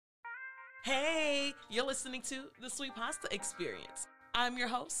Hey, you're listening to The Sweet Pasta Experience. I'm your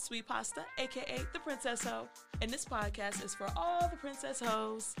host, Sweet Pasta, aka The Princess Ho, and this podcast is for all the princess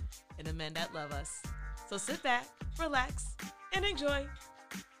hoes and the men that love us. So sit back, relax, and enjoy.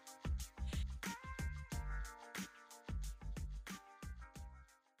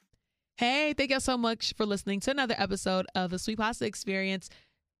 Hey, thank y'all so much for listening to another episode of The Sweet Pasta Experience.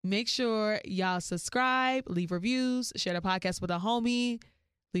 Make sure y'all subscribe, leave reviews, share the podcast with a homie,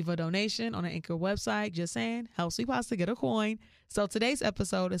 leave a donation on the Anchor website. Just saying, help Sweet Pasta get a coin. So today's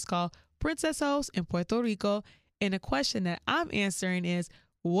episode is called Princess Hoes in Puerto Rico. And the question that I'm answering is,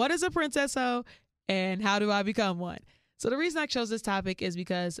 what is a princess hoe and how do I become one? So the reason I chose this topic is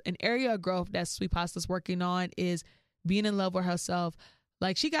because an area of growth that Sweet Pasta's working on is being in love with herself.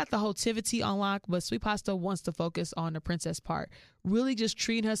 Like, she got the whole tivity on lock, but Sweet Pasta wants to focus on the princess part. Really just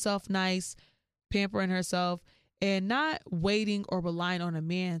treating herself nice, pampering herself, and not waiting or relying on a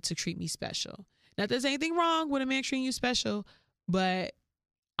man to treat me special. Now, there's anything wrong with a man treating you special, but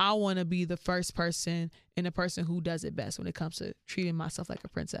I want to be the first person and the person who does it best when it comes to treating myself like a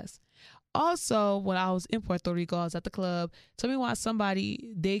princess. Also, when I was in Puerto Rico, I was at the club. Tell me why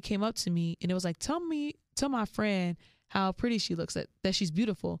they came up to me and it was like, tell my friend how pretty she looks, that she's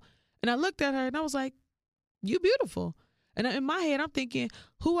beautiful. And I looked at her and I was like, you beautiful. And in my head, I'm thinking,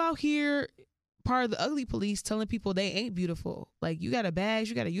 who out here part of the ugly police telling people they ain't beautiful? Like, you got a badge,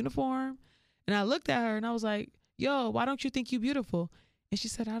 you got a uniform. And I looked at her and I was like, yo, why don't you think you beautiful? And she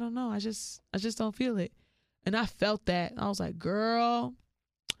said, I don't know. I just don't feel it. And I felt that. I was like, girl,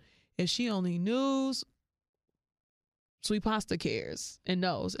 if she only knew, Sweet Pasta cares and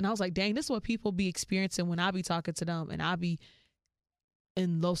knows. And I was like, dang, this is what people be experiencing when I be talking to them and I be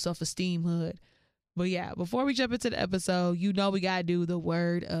in low self-esteem hood. But yeah, before we jump into the episode, we got to do the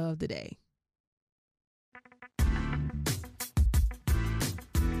word of the day.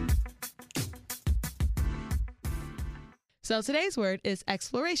 So today's word is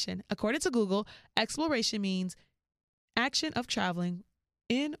exploration. According to Google, exploration means action of traveling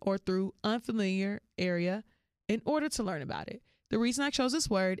in or through unfamiliar area in order to learn about it. The reason I chose this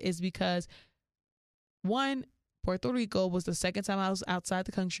word is because, one, Puerto Rico was the second time I was outside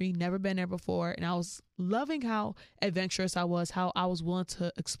the country, never been there before, and I was loving how adventurous I was, how I was willing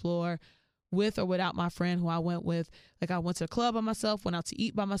to explore with or without my friend who I went with. Like, I went to the club by myself, went out to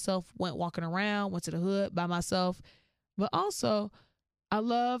eat by myself, went walking around, went to the hood by myself. But also, I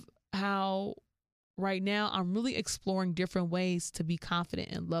love how right now I'm really exploring different ways to be confident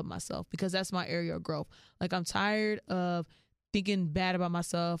and love myself, because that's my area of growth. Like, I'm tired of thinking bad about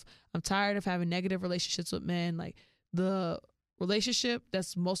myself. I'm tired of having negative relationships with men. Like, the relationship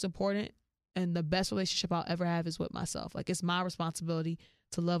that's most important and the best relationship I'll ever have is with myself. Like, it's my responsibility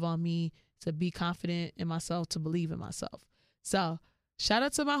to love on me, to be confident in myself, to believe in myself. So shout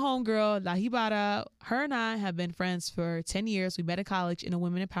out to my homegirl, La Jibara. Her and I have been friends for 10 years. We met in college in a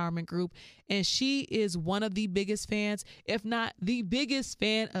women empowerment group, and she is one of the biggest fans, if not the biggest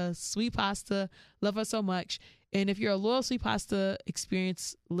fan of Sweet Pasta. Love her so much. And if you're a loyal Sweet Pasta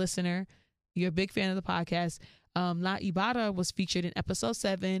Experience listener, you're a big fan of the podcast. La Jibara was featured in episode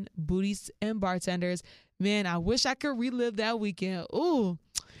 7, Booties and Bartenders. Man, I wish I could relive that weekend. Ooh.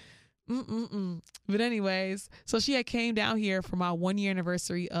 But anyways, so she had came down here for my 1-year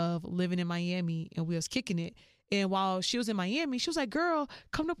anniversary of living in Miami, and we was kicking it. And while she was in Miami, she was like, girl,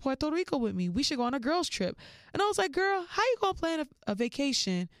 come to Puerto Rico with me. We should go on a girls trip. And I was like, girl, how you going to plan a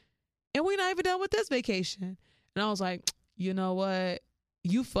vacation and we not even done with this vacation? And I was like, you know what?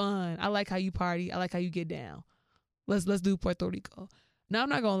 You fun. I like how you party. I like how you get down. Let's do Puerto Rico. Now, I'm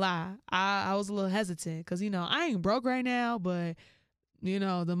not going to lie. I was a little hesitant because, I ain't broke right now, but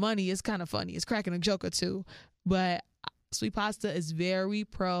the money is kind of funny. It's cracking a joke or two. But Sweet Pasta is very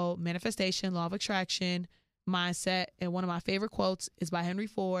pro manifestation, law of attraction, mindset. And one of my favorite quotes is by Henry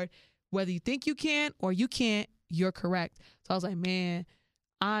Ford. Whether you think you can or you can't, you're correct. So I was like, man,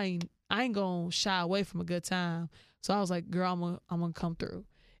 I ain't going to shy away from a good time. So I was like, girl, I'm going to come through.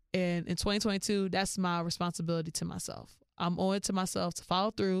 And in 2022, that's my responsibility to myself. I'm owing it to myself to follow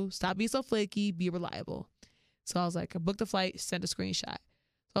through, stop being so flaky, be reliable. So I was like, I booked a flight, sent a screenshot.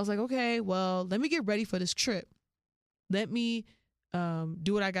 So I was like, okay, well, let me get ready for this trip. Let me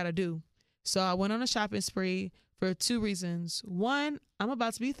do what I got to do. So I went on a shopping spree for 2 reasons. One, I'm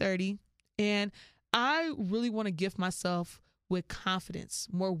about to be 30, and I really want to gift myself with confidence,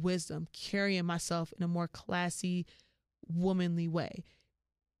 more wisdom, carrying myself in a more classy, womanly way,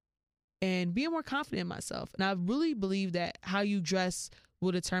 and being more confident in myself. And I really believe that how you dress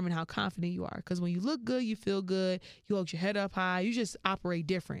will determine how confident you are. Because when you look good, you feel good, you hold your head up high, you just operate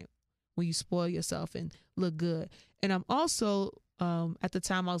different when you spoil yourself and look good. And I'm also At the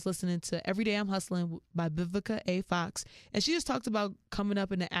time, I was listening to Every Day I'm Hustling by Vivica A. Fox. And she just talked about coming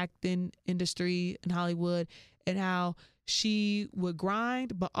up in the acting industry in Hollywood and how she would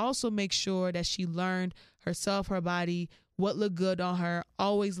grind, but also make sure that she learned herself, her body, what looked good on her,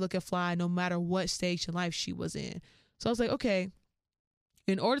 always looking fly no matter what stage in life she was in. So I was like, okay,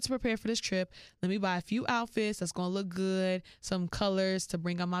 in order to prepare for this trip, let me buy a few outfits that's going to look good, some colors to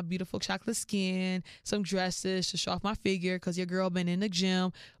bring out my beautiful chocolate skin, some dresses to show off my figure because your girl been in the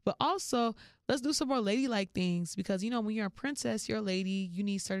gym. But also, let's do some more ladylike things because, when you're a princess, you're a lady, you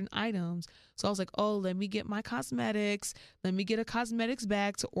need certain items. So I was like, oh, let me get my cosmetics. Let me get a cosmetics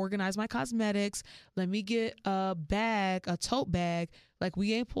bag to organize my cosmetics. Let me get a bag, a tote bag. Like,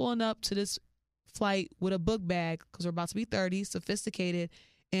 we ain't pulling up to this flight with a book bag because we're about to be 30, sophisticated.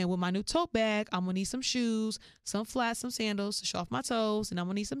 And with my new tote bag, I'm going to need some shoes, some flats, some sandals to show off my toes. And I'm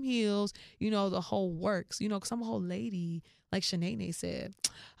going to need some heels, the whole works, because I'm a whole lady. Like Shanae said,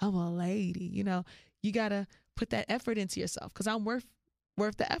 I'm a lady, you got to put that effort into yourself because I'm worth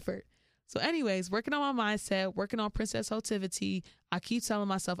the effort. So anyways, working on my mindset, working on princess hotivity. I keep telling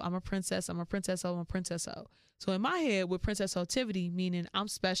myself I'm a princess, I'm a princess, I'm a princess. So in my head with princess hotivity, meaning I'm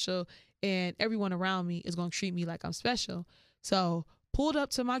special and everyone around me is going to treat me like I'm special. So pulled up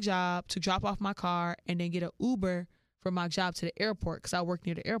to my job to drop off my car and then get an Uber from my job to the airport because I work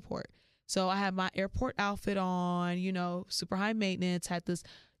near the airport. So I had my airport outfit on, super high maintenance, had this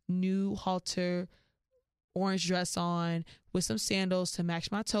new halter orange dress on with some sandals to match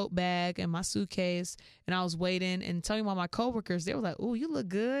my tote bag and my suitcase. And I was waiting and telling all my coworkers, they were like, "Oh, you look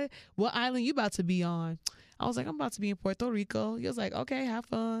good. What island you about to be on?" I was like, "I'm about to be in Puerto Rico." He was like, "Okay, have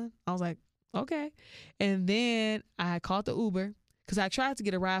fun." I was like, "Okay." And then I called the Uber because I tried to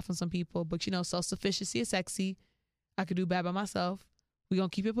get a ride from some people, but self-sufficiency is sexy. I could do bad by myself. We're going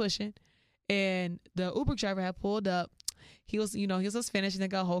to keep it pushing. And the Uber driver had pulled up. He was, he was a Spanish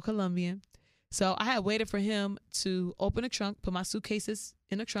and a whole Colombian. So I had waited for him to open the trunk, put my suitcases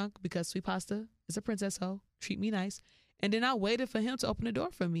in the trunk because Sweet Pasta is a princess hoe. Treat me nice. And then I waited for him to open the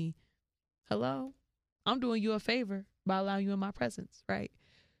door for me. Hello? I'm doing you a favor by allowing you in my presence, right?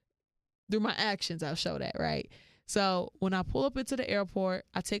 Through my actions, I'll show that, right? So when I pull up into the airport,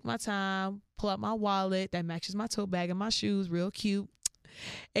 I take my time, pull out my wallet that matches my tote bag and my shoes, real cute.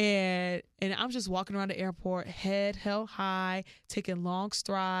 And I'm just walking around the airport, head held high, taking long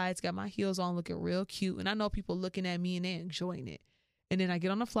strides, got my heels on, looking real cute. And I know people looking at me and they're enjoying it. And then I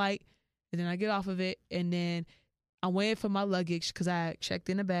get on the flight and then I get off of it. And then I'm waiting for my luggage because I checked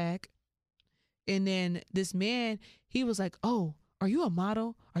in the bag. And then this man, he was like, "Oh, are you a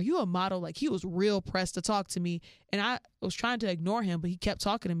model? Are you a model?" Like he was real pressed to talk to me. And I was trying to ignore him, but he kept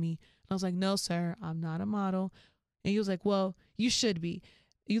talking to me. And I was like, "No, sir, I'm not a model." And he was like, "Well, you should be.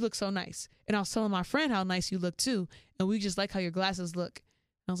 You look so nice." And I was telling my friend how nice you look too. And we just like how your glasses look.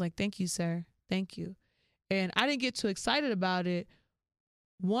 And I was like, "Thank you, sir. Thank you." And I didn't get too excited about it.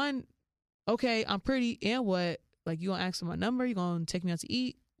 One, okay, I'm pretty and what? Like, you gonna ask for my number? You gonna take me out to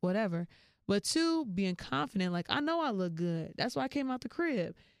eat? Whatever. But two, being confident, like, I know I look good. That's why I came out the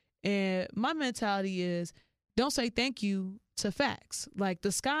crib. And my mentality is, don't say thank you to facts. Like,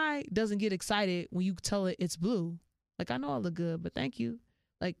 the sky doesn't get excited when you tell it it's blue. Like, I know I look good, but thank you.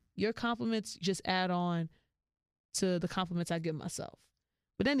 Like, your compliments just add on to the compliments I give myself.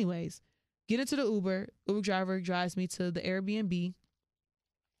 But anyways, get into the Uber. Uber driver drives me to the Airbnb.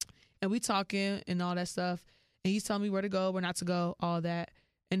 And we talking and all that stuff. And he's telling me where to go, where not to go, all that.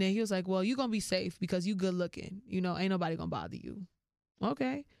 And then he was like, "Well, you're going to be safe because you good looking. Ain't nobody going to bother you."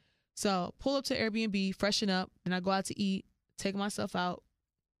 Okay. So pull up to Airbnb, freshen up. Then I go out to eat, take myself out,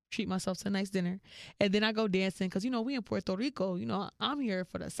 treat myself to a nice dinner. And then I go dancing because, we in Puerto Rico. I'm here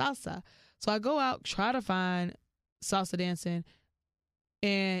for the salsa. So I go out, try to find salsa dancing.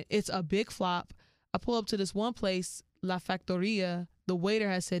 And it's a big flop. I pull up to this one place, La Factoria. The waiter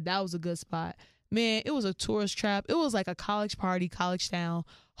has said that was a good spot. Man, it was a tourist trap. It was like a college party, college town,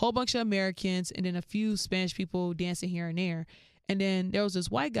 whole bunch of Americans, and then a few Spanish people dancing here and there. And then there was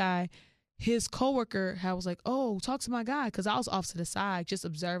this white guy. His coworker was like, "Oh, talk to my guy," because I was off to the side, just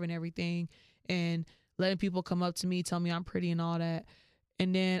observing everything and letting people come up to me, tell me I'm pretty and all that.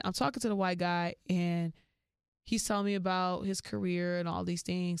 And then I'm talking to the white guy, and he's telling me about his career and all these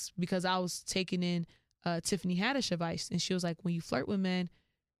things because I was taking in Tiffany Haddish advice, and she was like, when you flirt with men,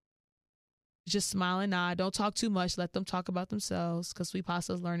 just smile and nod. Don't talk too much. Let them talk about themselves because Sweet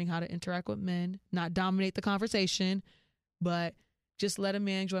Pasta is learning how to interact with men, not dominate the conversation, but just let a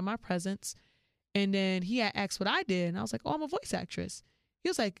man enjoy my presence. And then he had asked what I did, and I was like, "Oh, I'm a voice actress." He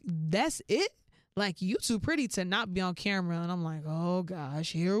was like, "That's it? Like, you too pretty to not be on camera." And I'm like, "Oh,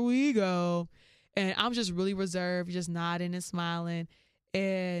 gosh, here we go." And I'm just really reserved, just nodding and smiling.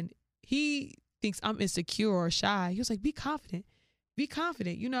 And he thinks I'm insecure or shy. He was like, be confident. Be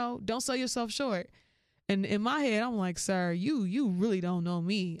confident. Don't sell yourself short. And in my head, I'm like, sir, you really don't know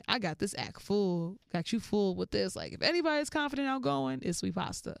me. I got this act full. Got you full with this. Like, if anybody's confident outgoing, it's Sweet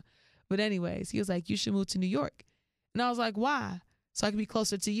Pasta. But anyways, he was like, you should move to New York. And I was like, why? So I can be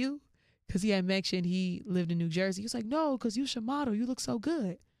closer to you? Because he had mentioned he lived in New Jersey. He was like, no, because you should model. You look so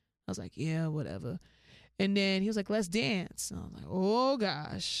good. I was like, yeah, whatever. And then he was like, let's dance. And I was like, oh,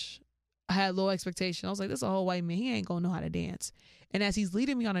 gosh. I had low expectation. I was like, this is a whole white man. He ain't going to know how to dance. And as he's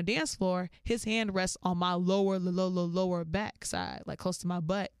leading me on a dance floor, his hand rests on my lower back side, like close to my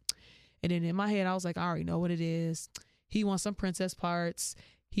butt. And then in my head, I was like, I already know what it is. He wants some princess parts.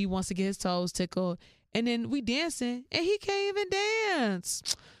 He wants to get his toes tickled. And then we dancing, and he can't even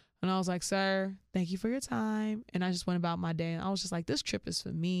dance. And I was like, sir, thank you for your time. And I just went about my day. And I was just like, this trip is for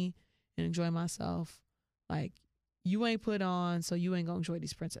me and enjoy myself. Like, you ain't put on, so you ain't going to enjoy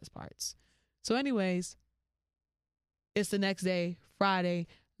these princess parts. So anyways, it's the next day, Friday.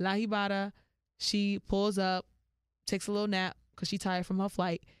 La Jibara, she pulls up, takes a little nap because she's tired from her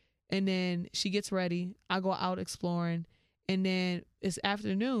flight. And then she gets ready. I go out exploring. And then it's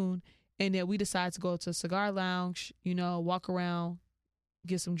afternoon. And then we decide to go to a cigar lounge, walk around,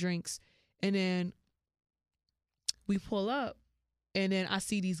 get some drinks. And then we pull up. And then I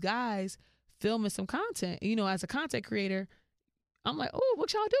see these guys filming some content. As a content creator, I'm like, oh,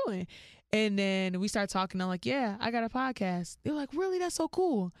 what y'all doing? And then we start talking. I'm like, yeah, I got a podcast. They're like, really? That's so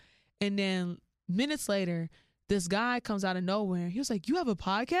cool. And then minutes later, this guy comes out of nowhere. He was like, you have a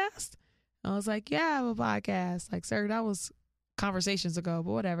podcast? I was like, yeah, I have a podcast. Like, sir, that was conversations ago,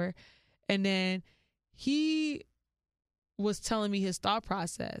 but whatever. And then he was telling me his thought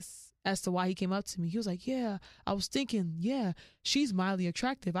process as to why he came up to me. He was like, yeah, I was thinking, yeah, she's mildly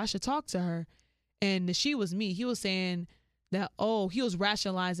attractive. I should talk to her. And she was me. He was saying that, he was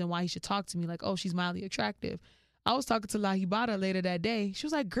rationalizing why he should talk to me. Like, she's mildly attractive. I was talking to La Jibara later that day. She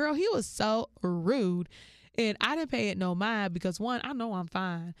was like, girl, he was so rude. And I didn't pay it no mind because, one, I know I'm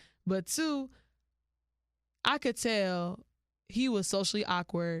fine. But two, I could tell he was socially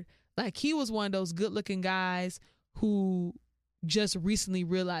awkward. Like, he was one of those good-looking guys who just recently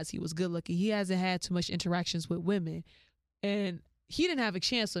realized he was good-looking. He hasn't had too much interactions with women. And he didn't have a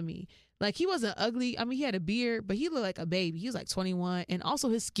chance with me. Like, he wasn't ugly. I mean, he had a beard, but he looked like a baby. He was like 21. And also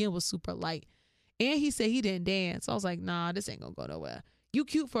his skin was super light. And he said he didn't dance. So I was like, nah, this ain't gonna go nowhere. You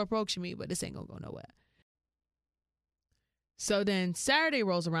cute for approaching me, but this ain't gonna go nowhere. So then Saturday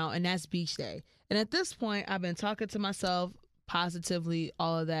rolls around, and that's beach day. And at this point, I've been talking to myself positively,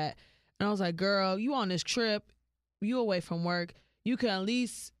 all of that. And I was like, girl, you on this trip, you away from work, you can at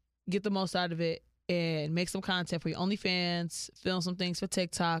least get the most out of it and make some content for your OnlyFans, film some things for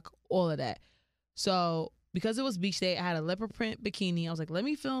TikTok, all of that. So because it was beach day, I had a leopard print bikini. I was like, let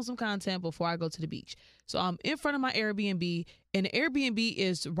me film some content before I go to the beach. So I'm in front of my Airbnb, and the Airbnb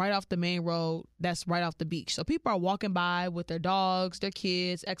is right off the main road that's right off the beach. So people are walking by with their dogs, their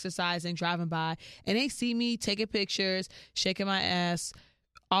kids, exercising, driving by, and they see me taking pictures, shaking my ass,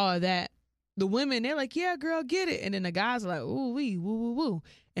 all of that. The women, they're like, yeah, girl, get it. And then the guys are like, ooh, wee, woo, woo, woo.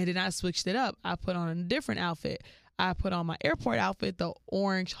 And then I switched it up. I put on a different outfit. I put on my airport outfit, the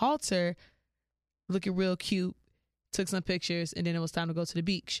orange halter, looking real cute, took some pictures, and then it was time to go to the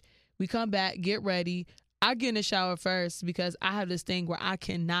beach. We come back, get ready. I get in the shower first because I have this thing where I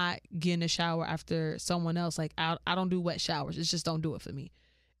cannot get in the shower after someone else. Like, I don't do wet showers. It just don't do it for me.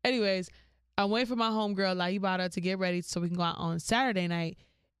 Anyways, I'm waiting for my homegirl, La Jibara, to get ready so we can go out on Saturday night.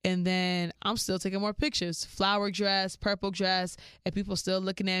 And then I'm still taking more pictures. Flower dress, purple dress, and people still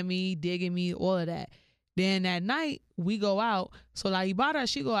looking at me, digging me, all of that. Then that night, we go out. So La Jibara,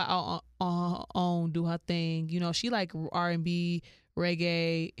 she go out on her own, do her thing. She like R&B,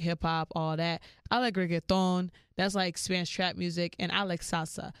 reggae, hip-hop, all that. I like reggaeton. That's like Spanish trap music. And I like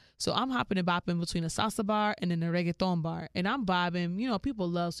salsa. So I'm hopping and bopping between a salsa bar and then a reggaeton bar. And I'm bobbing. People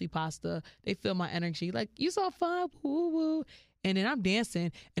love Sweet Pasta. They feel my energy. Like, you so fun, woo-woo. And then I'm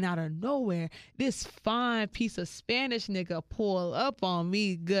dancing, and out of nowhere, this fine piece of Spanish nigga pull up on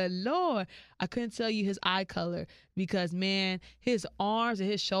me. Good Lord. I couldn't tell you his eye color because, man, his arms and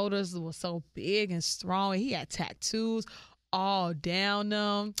his shoulders were so big and strong. And he had tattoos all down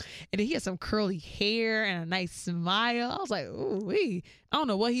them. And then he had some curly hair and a nice smile. I was like, ooh, wee. I don't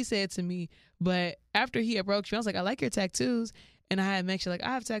know what he said to me, but after he approached me, I was like, I like your tattoos. And I had mentioned, like,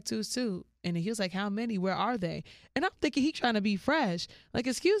 I have tattoos too. And he was like, how many? Where are they? And I'm thinking he trying to be fresh. Like,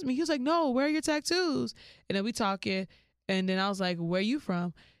 excuse me. He was like, no, where are your tattoos? And then we talking. And then I was like, where you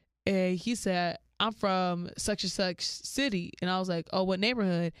from? And he said, I'm from such and such city. And I was like, oh, what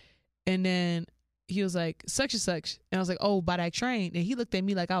neighborhood? And then he was like, such and such. And I was like, oh, by that train. And he looked at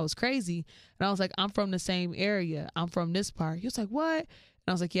me like I was crazy. And I was like, I'm from the same area. I'm from this part. He was like, what? And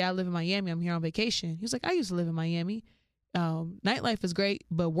I was like, yeah, I live in Miami. I'm here on vacation. He was like, I used to live in Miami. Nightlife is great,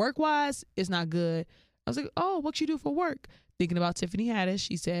 but work-wise, it's not good. I was like, oh, what you do for work? Thinking about Tiffany Haddish.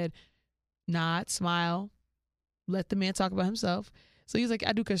 She said, nod, smile, let the man talk about himself. So he was like,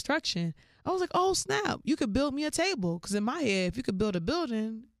 I do construction. I was like, oh, snap. You could build me a table. Because in my head, if you could build a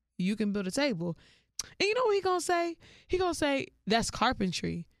building, you can build a table. And you know what he going to say? He going to say, that's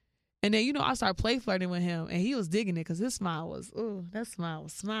carpentry. And then, I started play flirting with him. And he was digging it because his smile was, that smile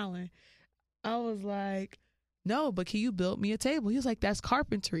was smiling. I was like, no, but can you build me a table? He was like, that's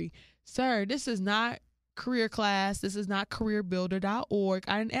carpentry. Sir, this is not career class. This is not careerbuilder.org.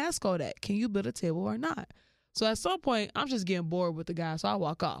 I didn't ask all that. Can you build a table or not? So at some point, I'm just getting bored with the guy, so I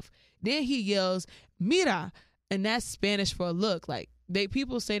walk off. Then he yells, mira, and that's Spanish for a look. Like,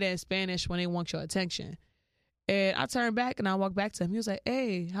 people say that in Spanish when they want your attention. And I turned back and I walked back to him. He was like,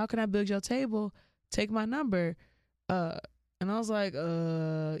 hey, how can I build your table? Take my number. And I was like,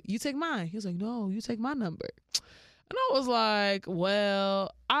 you take mine. He was like, no, you take my number. And I was like,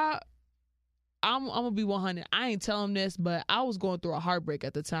 well, I'm going to be 100. I ain't tell him this, but I was going through a heartbreak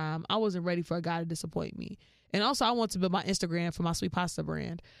at the time. I wasn't ready for a guy to disappoint me. And also, I wanted to build my Instagram for my sweet pasta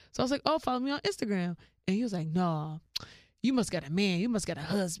brand. So I was like, oh, follow me on Instagram. And he was like, no, you must got a man. You must got a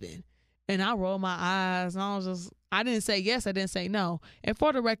husband. And I rolled my eyes. And I didn't say yes. I didn't say no. And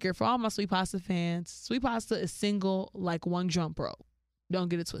for the record, for all my sweet pasta fans, sweet pasta is single like one drum pro. Don't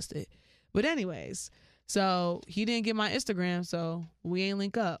get it twisted. But anyways, so he didn't get my Instagram, so we ain't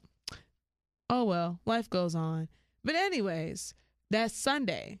link up. Oh, well, life goes on. But anyways, that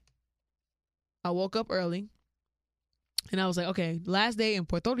Sunday, I woke up early and I was like, okay, last day in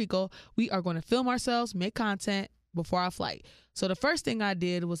Puerto Rico, we are going to film ourselves, make content before our flight. So the first thing I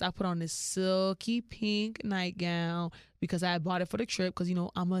did was I put on this silky pink nightgown because I had bought it for the trip because,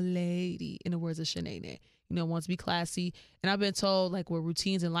 I'm a lady, in the words of Shanae. Wants to be classy. And I've been told, like, with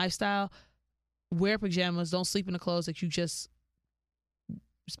routines and lifestyle, wear pajamas, don't sleep in the clothes that you just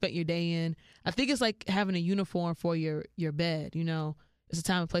spent your day in. I think it's like having a uniform for your bed, It's a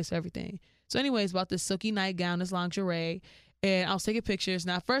time and place for everything. So anyways, about this silky nightgown, this lingerie, and I was taking pictures.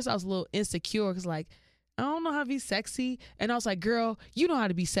 Now, at first I was a little insecure because, like, I don't know how to be sexy. And I was like, girl, you know how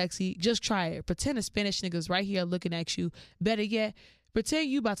to be sexy. Just try it. Pretend a Spanish nigga's right here looking at you. Better yet, pretend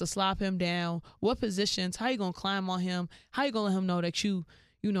you about to slap him down. What positions? How you going to climb on him? How you going to let him know that you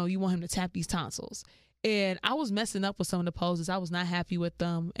want him to tap these tonsils? And I was messing up with some of the poses. I was not happy with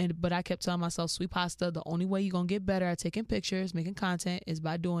them. But I kept telling myself, sweet pasta, the only way you're going to get better at taking pictures, making content is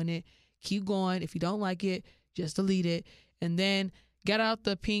by doing it. Keep going. If you don't like it, just delete it. And then got out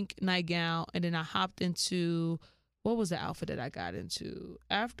the pink nightgown, and then I hopped into, what was the outfit that I got into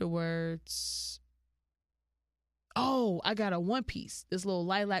afterwards? Oh, I got a one piece, this little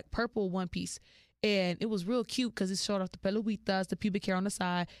lilac purple one piece. And it was real cute because it showed off the peluitas, the pubic hair on the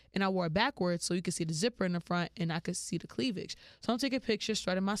side. And I wore it backwards so you could see the zipper in the front and I could see the cleavage. So I'm taking pictures,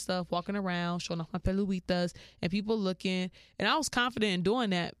 strutting my stuff, walking around, showing off my peluitas and people looking. And I was confident in doing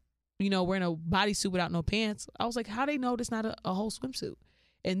that, wearing a bodysuit without no pants. I was like, how they know this not a whole swimsuit?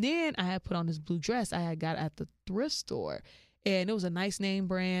 And then I had put on this blue dress I had got at the thrift store. And it was a nice name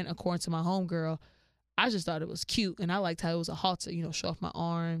brand, according to my homegirl. I just thought it was cute. And I liked how it was a halter, show off my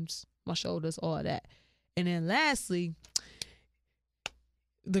arms, my shoulders, all of that. And then lastly,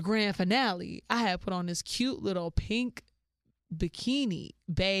 the grand finale, I had put on this cute little pink bikini.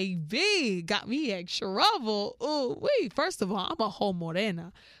 Baby, got me in trouble. Oh, wait, first of all, I'm a whole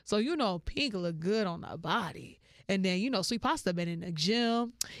morena. So, pink look good on the body. And then, sweet pasta been in the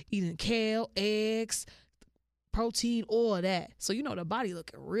gym, eating kale, eggs, protein, all of that. So, the body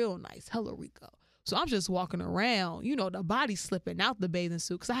looking real nice. Hello, Rico. So I'm just walking around, the body slipping out the bathing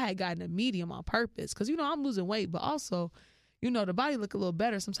suit because I had gotten a medium on purpose because, I'm losing weight. But also, the body look a little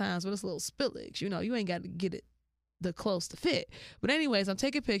better sometimes with this little spillage. You ain't got to get it the clothes to fit. But anyways, I'm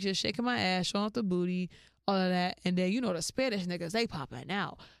taking pictures, shaking my ass, showing off the booty, all of that. And then, the Spanish niggas, they popping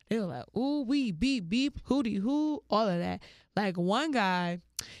out. They were like, ooh, wee, beep, beep, hootie, hoo, all of that. Like one guy,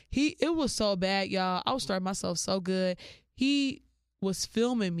 it was so bad, y'all. I was starting myself so good. He was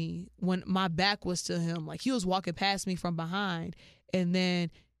filming me when my back was to him. Like he was walking past me from behind. And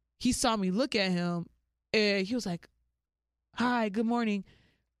then he saw me look at him and he was like, hi, good morning.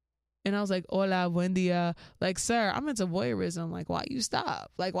 And I was like, hola, buen dia. Like, sir, I'm into voyeurism. Like, why you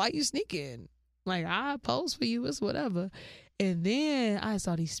stop? Like, why you sneaking? Like, I pose for you. It's whatever. And then I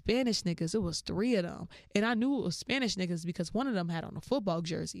saw these Spanish niggas. It was 3 of them. And I knew it was Spanish niggas because one of them had on a football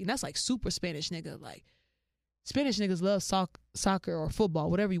jersey. And that's like super Spanish nigga. Like, Spanish niggas love soccer or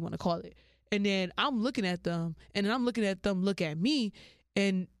football, whatever you want to call it. And then I'm looking at them, and then I'm looking at them look at me,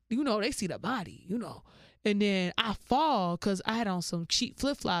 and, you know, they see the body, you know. And then I fall because I had on some cheap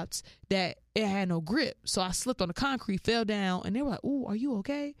flip-flops that it had no grip. So I slipped on the concrete, fell down, and they were like, "Ooh, are you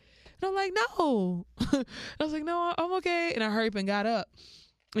okay?" And I'm like, "No." I was like, "No, I'm okay." And I hurried up and got up.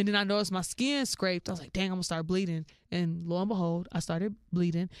 And then I noticed my skin scraped. I was like, "Dang, I'm going to start bleeding." And lo and behold, I started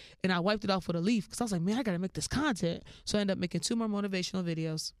bleeding. And I wiped it off with a leaf because I was like, "Man, I got to make this content." So I ended up making 2 more motivational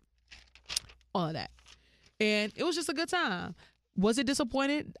videos. All of that. And it was just a good time. Was it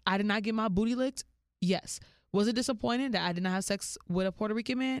disappointed I did not get my booty licked? Yes. Was it disappointing that I did not have sex with a Puerto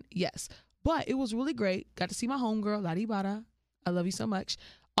Rican man? Yes. But it was really great. Got to see my homegirl, La Bada. I love you so much.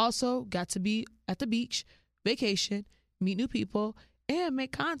 Also, got to be at the beach, vacation, meet new people, and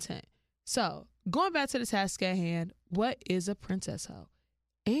make content. So, going back to the task at hand, what is a princess hoe?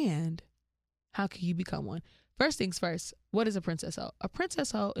 And how can you become one? First things first, what is a princess hoe? A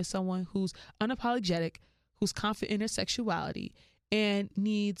princess hoe is someone who's unapologetic, who's confident in their sexuality, and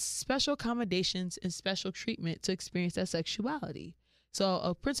needs special accommodations and special treatment to experience that sexuality. So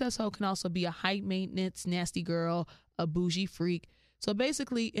a princess hoe can also be a high maintenance, nasty girl, a bougie freak. So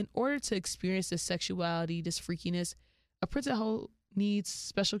basically, in order to experience this sexuality, this freakiness, a princess hoe needs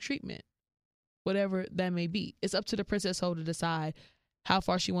special treatment, whatever that may be. It's up to the princess hoe to decide how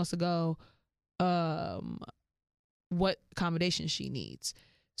far she wants to go, what accommodations she needs.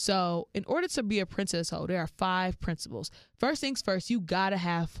 So in order to be a princess hoe, there are 5 principles. First things first, you gotta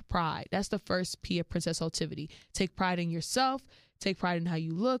have pride. That's the first P of princess hotivity. Take pride in yourself, take pride in how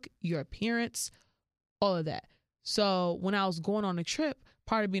you look, your appearance, all of that. So when I was going on a trip,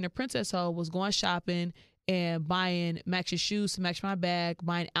 part of being a princess hoe was going shopping and buying matching shoes to match my bag,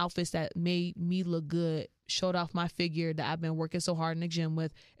 buying outfits that made me look good, showed off my figure that I've been working so hard in the gym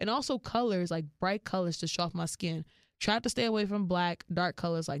with, and also colors, like bright colors to show off my skin. Tried to stay away from black, dark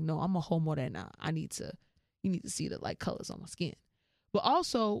colors. Like, no, I'm a homo that now. You need to see the light colors on my skin. But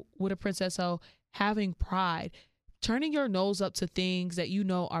also with a princess hoe, having pride, turning your nose up to things that you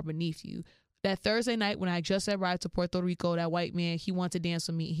know are beneath you. That Thursday night when I just arrived to Puerto Rico, that white man, he wanted to dance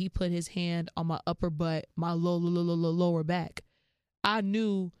with me. He put his hand on my upper butt, my lower back. I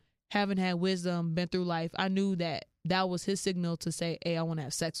knew, having had wisdom, been through life, I knew that was his signal to say, "Hey, I want to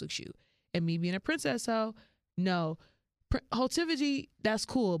have sex with you." And me being a princess hoe, no. Hotivity, that's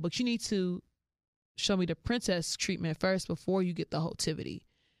cool, but you need to show me the princess treatment first before you get the hotivity.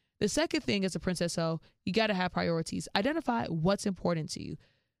 The second thing as a princess hoe, you got to have priorities. Identify what's important to you.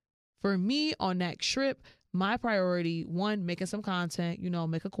 For me on that trip, my priority, 1, making some content,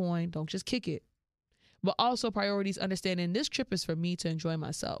 make a coin, don't just kick it. But also priorities, understanding this trip is for me to enjoy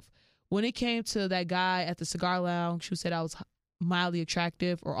myself. When it came to that guy at the cigar lounge who said I was mildly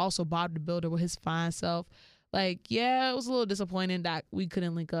attractive, or also Bob the Builder with his fine self, like, yeah, it was a little disappointing that we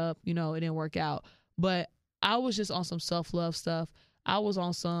couldn't link up. It didn't work out. But I was just on some self-love stuff. I was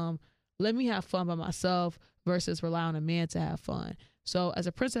on some, let me have fun by myself versus rely on a man to have fun. So as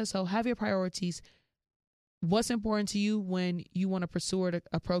a princess hoe, have your priorities. What's important to you when you want to pursue or to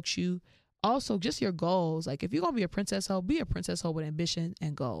approach you. Also, just your goals. Like, if you're going to be a princess hoe, be a princess hoe with ambition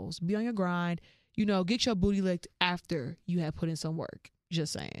and goals. Be on your grind. Get your booty licked after you have put in some work.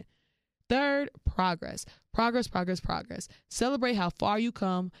 Just saying. Third, progress. Progress. Celebrate how far you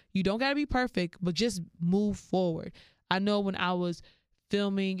come. You don't got to be perfect, but just move forward. I know when I was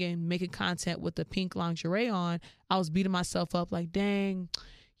filming and making content with the pink lingerie on, I was beating myself up like, dang,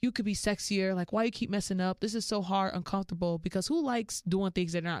 you could be sexier. Like, why you keep messing up? This is so hard, uncomfortable, because who likes doing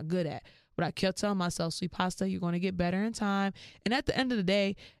things they're not good at? But I kept telling myself, sweet pasta, you're going to get better in time. And at the end of the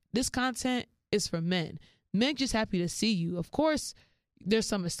day, this content is for men. Men just happy to see you. Of course, there's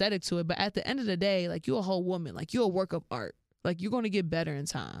some aesthetic to it, but at the end of the day, like, you're a whole woman. Like, you're a work of art. Like, you're going to get better in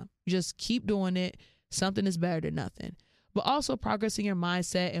time. Just keep doing it. Something is better than nothing. But also progressing your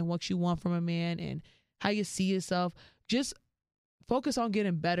mindset and what you want from a man and how you see yourself. Just focus on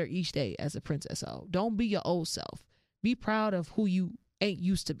getting better each day as a princess hoe. Don't be your old self. Be proud of who you ain't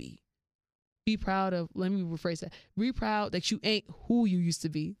used to be. Be proud of, let me rephrase that. Be proud that you ain't who you used to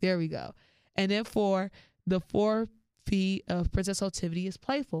be. There we go. And then the 4 P of princess hotivity is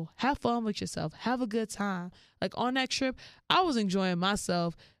playful. Have fun with yourself. Have a good time. Like, on that trip, I was enjoying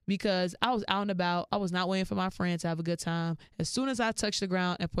myself because I was out and about. I was not waiting for my friends to have a good time. As soon as I touched the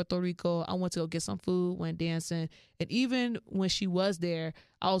ground in Puerto Rico, I went to go get some food, went dancing. And even when she was there,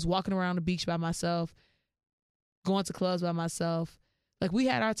 I was walking around the beach by myself, going to clubs by myself. Like, we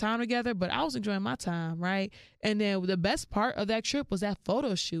had our time together, but I was enjoying my time, right? And then the best part of that trip was that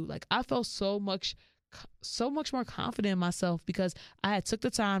photo shoot. Like, I felt so much more confident in myself because I had took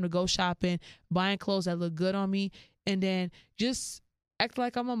the time to go shopping, buying clothes that look good on me, and then just act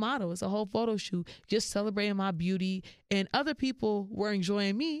like I'm a model. It's a whole photo shoot, just celebrating my beauty. And other people were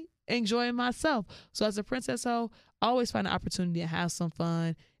enjoying me, enjoying myself. So as a Princess Ho, always find an opportunity to have some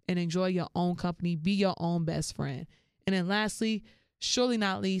fun and enjoy your own company. Be your own best friend. And then lastly, surely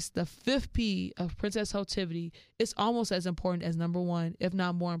not least, the 5th P of Princess Hotivity is almost as important as number 1, if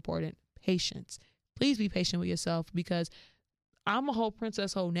not more important, patience. Please be patient with yourself, because I'm a whole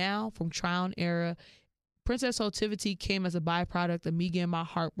Princess Ho now from trial and error. Princess Hotivity came as a byproduct of me getting my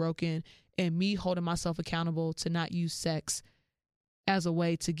heart broken and me holding myself accountable to not use sex as a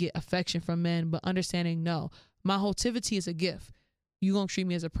way to get affection from men, but understanding, no, my Hotivity is a gift. You're going to treat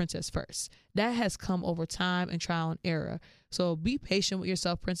me as a princess first. That has come over time and trial and error. So be patient with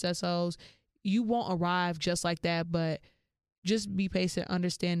yourself, Princess Hoes. You won't arrive just like that, but just be patient.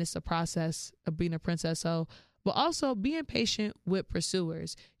 Understand it's a process of being a Princess Ho, but also being patient with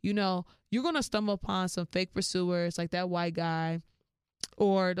pursuers. You know, you're going to stumble upon some fake pursuers like that white guy,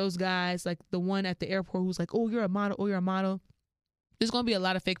 or those guys like the one at the airport who's like, oh, you're a model. Oh, you're a model. There's going to be a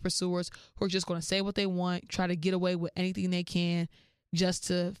lot of fake pursuers who are just going to say what they want, try to get away with anything they can just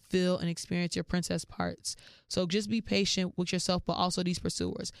to feel and experience your princess parts. So just be patient with yourself, but also these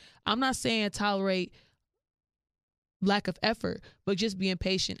pursuers. I'm not saying tolerate lack of effort, but just being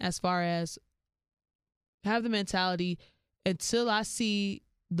patient as far as have the mentality, until I see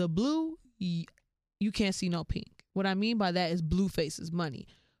the blue, you can't see no pink. What I mean by that is blue faces, money.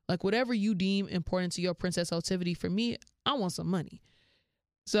 Like whatever you deem important to your Princess Hotivity, for me, I want some money.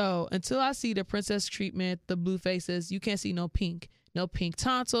 So until I see the princess treatment, the blue faces, you can't see no pink. No pink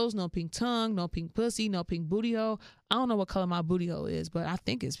tonsils, no pink tongue, no pink pussy, no pink booty hole. I don't know what color my booty hole is, but I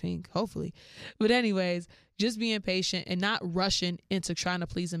think it's pink, hopefully. But anyways, just being patient and not rushing into trying to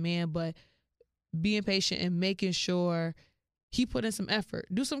please a man, but being patient and making sure he put in some effort.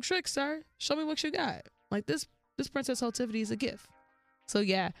 Do some tricks, sir. Show me what you got. Like this Princess Hotivity is a gift. So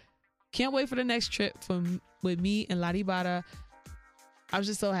yeah, can't wait for the next trip with me and Ladi Bada. I was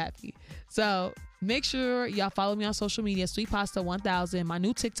just so happy. So make sure y'all follow me on social media, Sweet Pasta 1000. My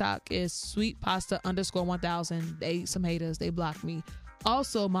new TikTok is Sweet Pasta _1000. They some haters, they blocked me.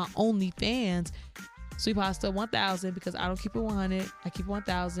 Also, my OnlyFans, Sweet Pasta 1000, because I don't keep it 100. I keep it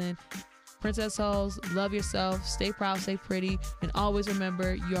 1000. Princess Hoes, love yourself, stay proud, stay pretty, and always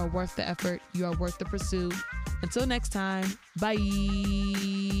remember you are worth the effort. You are worth the pursuit. Until next time, bye.